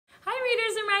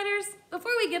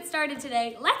Before we get started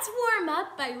today, let's warm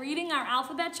up by reading our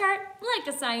alphabet chart like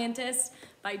a scientist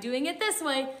by doing it this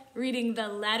way, reading the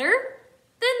letter,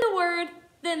 then the word,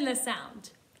 then the sound.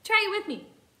 Try it with me.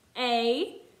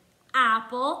 A,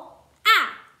 apple, A.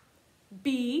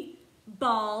 B,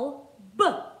 ball, B.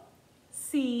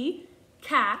 C,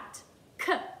 cat,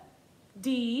 K.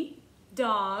 D,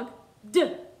 dog, D.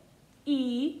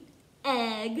 E,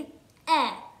 egg, E.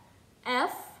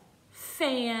 F,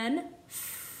 fan,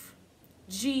 F.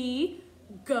 G,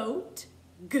 goat,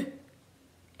 G.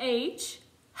 H,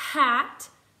 hat,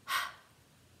 H.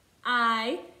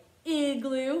 I,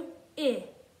 igloo, I.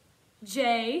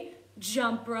 J,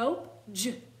 jump rope,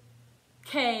 J.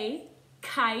 K,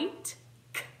 kite,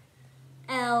 K.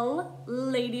 L,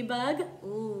 ladybug,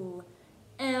 L.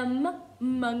 M,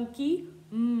 monkey,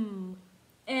 M.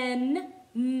 N,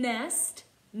 nest,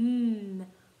 N.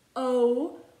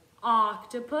 O,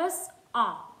 octopus,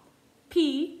 A.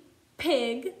 P,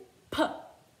 pig, P.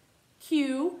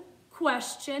 Q,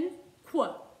 question, Qu.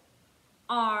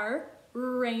 R,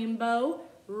 rainbow,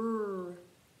 R.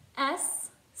 S,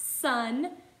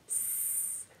 sun,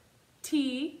 S.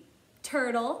 T,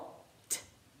 turtle, T.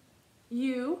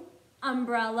 U,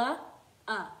 umbrella,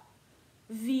 A.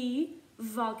 V,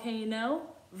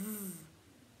 volcano, V.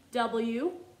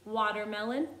 W,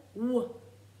 watermelon, W.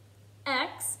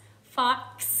 X,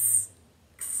 fox,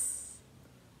 X.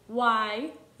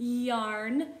 Y,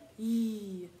 yarn,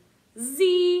 Y.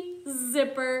 Z,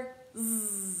 zipper,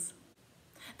 Z.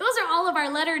 Those are all of our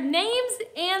letter names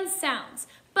and sounds,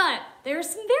 but there are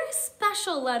some very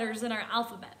special letters in our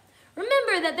alphabet.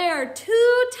 Remember that there are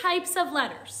two types of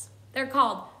letters. They're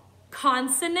called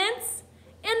consonants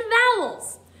and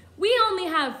vowels. We only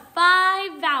have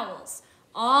 5 vowels.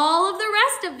 All of the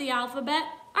rest of the alphabet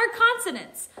are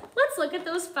consonants. Let's look at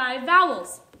those 5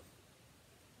 vowels.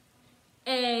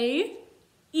 A,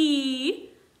 E,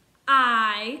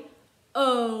 I,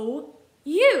 O,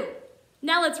 U.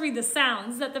 Now let's read the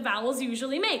sounds that the vowels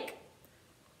usually make.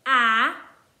 A,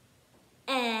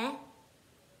 E,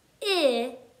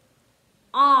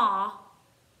 I,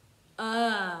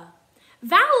 A.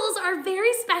 Vowels are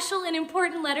very special and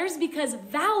important letters because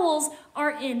vowels are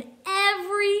in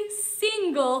every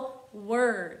single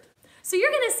word. So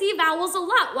you're going to see vowels a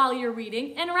lot while you're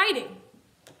reading and writing.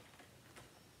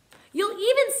 You'll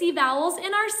even see vowels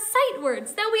in our sight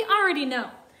words that we already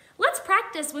know. Let's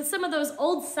practice with some of those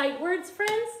old sight words,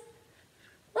 friends.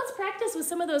 Let's practice with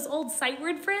some of those old sight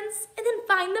word friends and then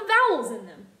find the vowels in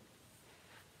them.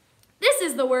 This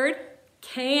is the word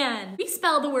can. We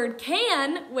spell the word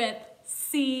can with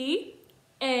C-A-N.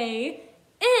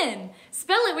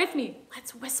 Spell it with me.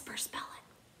 Let's whisper spell it.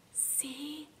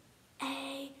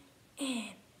 C-A-N.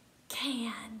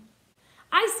 Can.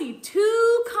 I see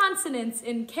 2 consonants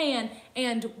in can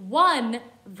and 1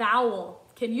 vowel.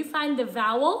 Can you find the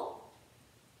vowel?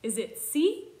 Is it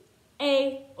C,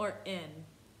 A, or N?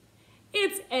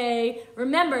 It's A.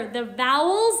 Remember, the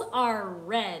vowels are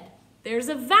red. There's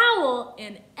a vowel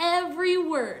in every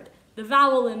word. The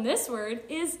vowel in this word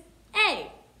is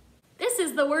A. This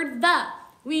is the word the.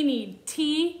 We need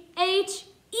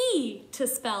T-H-E to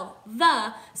spell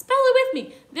the. Spell it with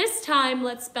me. This time,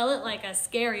 let's spell it like a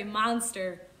scary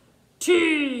monster.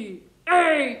 T-H-E,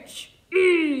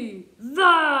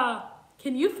 the.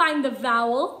 Can you find the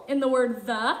vowel in the word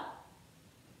the?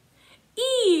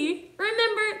 E.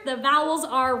 Remember, the vowels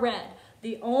are red.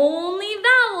 The only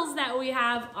vowels that we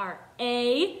have are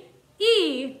A,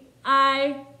 E,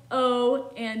 I,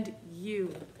 O, and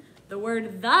U. The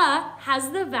word the has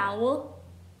the vowel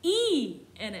E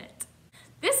in it.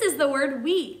 This is the word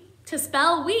we. To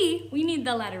spell we need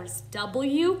the letters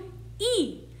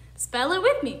W-E. Spell it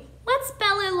with me. Let's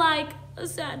spell it like a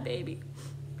sad baby.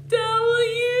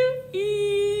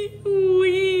 W-E,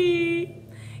 we.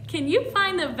 Can you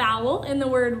find the vowel in the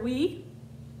word we?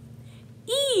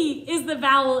 E is the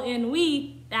vowel in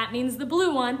we. That means the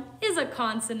blue one is a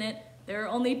consonant. There are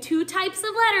only 2 types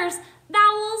of letters,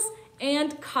 vowels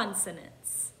and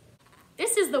consonants.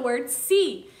 This is the word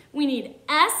see. We need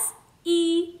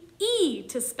S-E-E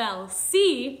to spell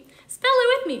see. Spell it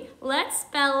with me. Let's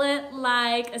spell it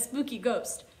like a spooky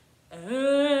ghost.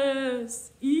 S-E-E,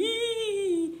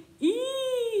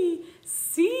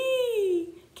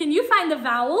 see. Can you find the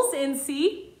vowels in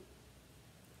C?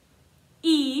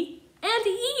 E and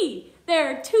E. There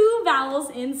are 2 vowels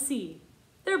in C.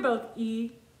 They're both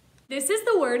E. This is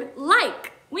the word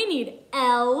like. We need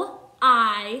L-I-K-E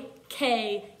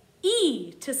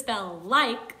to spell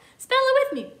like. Spell it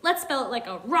with me. Let's spell it like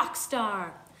a rock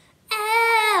star.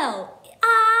 L-I-K-E,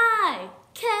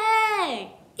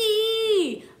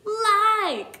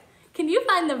 like. Can you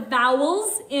find the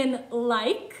vowels in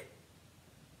like?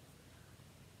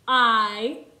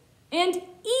 I, and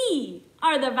E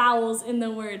are the vowels in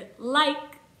the word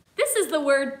like. This is the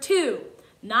word to,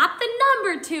 not the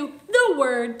number two, the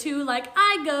word to, like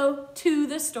I go to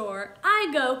the store, I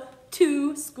go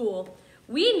to school.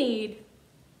 We need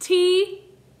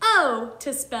T-O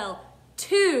to spell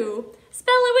to.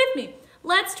 Spell it with me.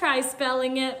 Let's try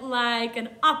spelling it like an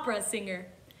opera singer.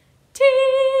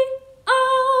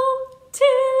 T-O,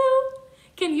 two.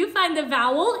 Can you find the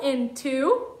vowel in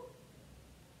two?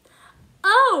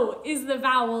 O is the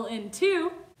vowel in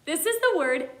two. This is the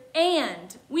word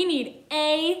and. We need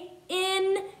A-N-D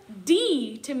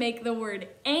to make the word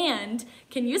and.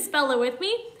 Can you spell it with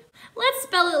me? Let's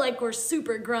spell it like we're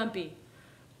super grumpy.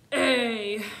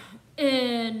 A-N-D,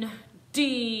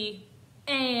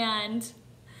 and.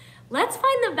 Let's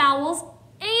find the vowels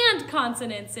and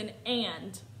consonants in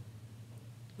and.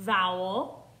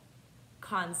 Vowel,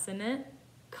 consonant,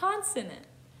 consonant.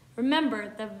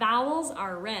 Remember, the vowels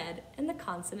are red and the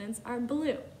consonants are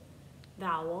blue.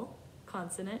 Vowel,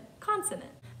 consonant,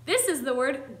 consonant. This is the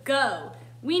word go.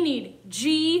 We need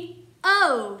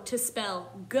G-O to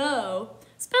spell go.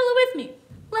 Spell it with me.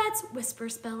 Let's whisper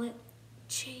spell it.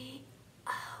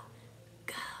 G-O,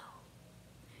 go.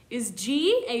 Is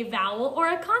G a vowel or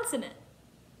a consonant?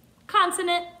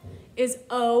 Consonant. Is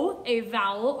O a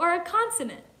vowel or a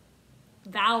consonant?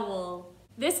 Vowel.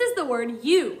 This is the word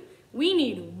you. We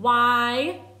need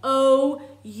Y-O-U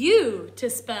to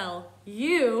spell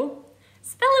you.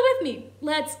 Spell it with me.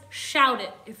 Let's shout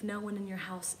it if no one in your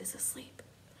house is asleep.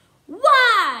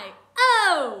 Y-O-U,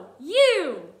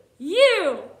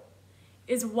 you.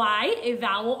 Is Y a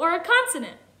vowel or a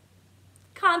consonant?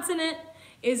 Consonant.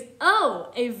 Is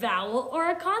O a vowel or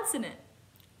a consonant?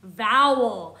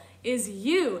 Vowel. Is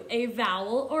U a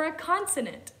vowel or a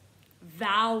consonant?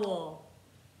 Vowel.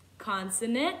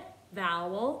 Consonant,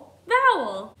 vowel,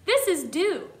 vowel. This is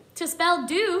do. To spell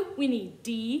do, we need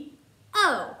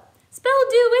D-O. Spell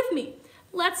do with me.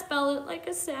 Let's spell it like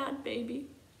a sad baby.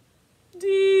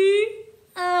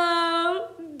 D-O,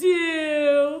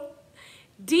 do.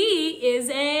 D is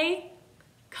a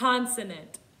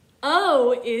consonant.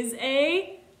 O is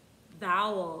a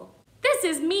vowel. This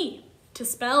is me. To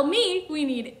spell me, we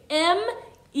need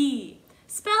M-E.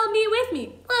 Spell me with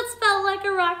me. Let's spell like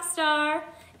a rock star.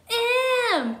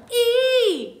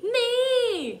 M-E,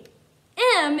 me.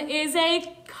 M is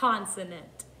a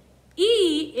consonant.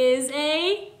 E is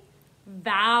a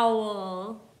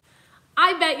vowel.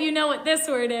 I bet you know what this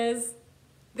word is.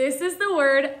 This is the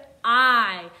word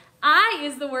I. I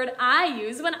is the word I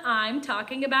use when I'm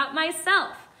talking about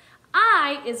myself.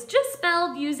 I is just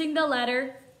spelled using the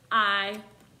letter I.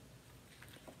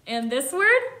 And this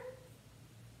word?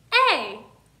 A.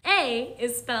 A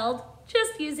is spelled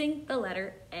just using the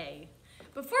letter A.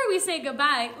 Before we say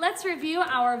goodbye, let's review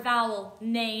our vowel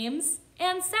names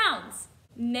and sounds.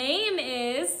 Name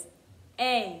is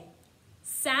A.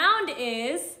 Sound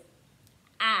is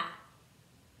A.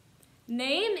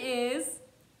 Name is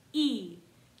E.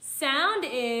 Sound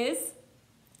is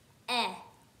E.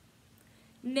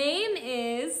 Name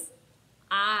is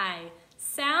I.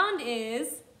 Sound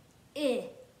is I.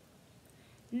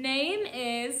 Name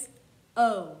is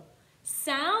O.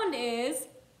 Sound is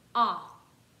Ah.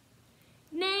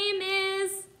 Name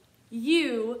is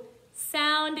U.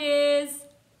 Sound is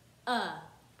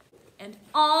And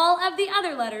all of the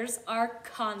other letters are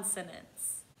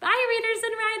consonants. Bye, readers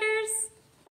and writers.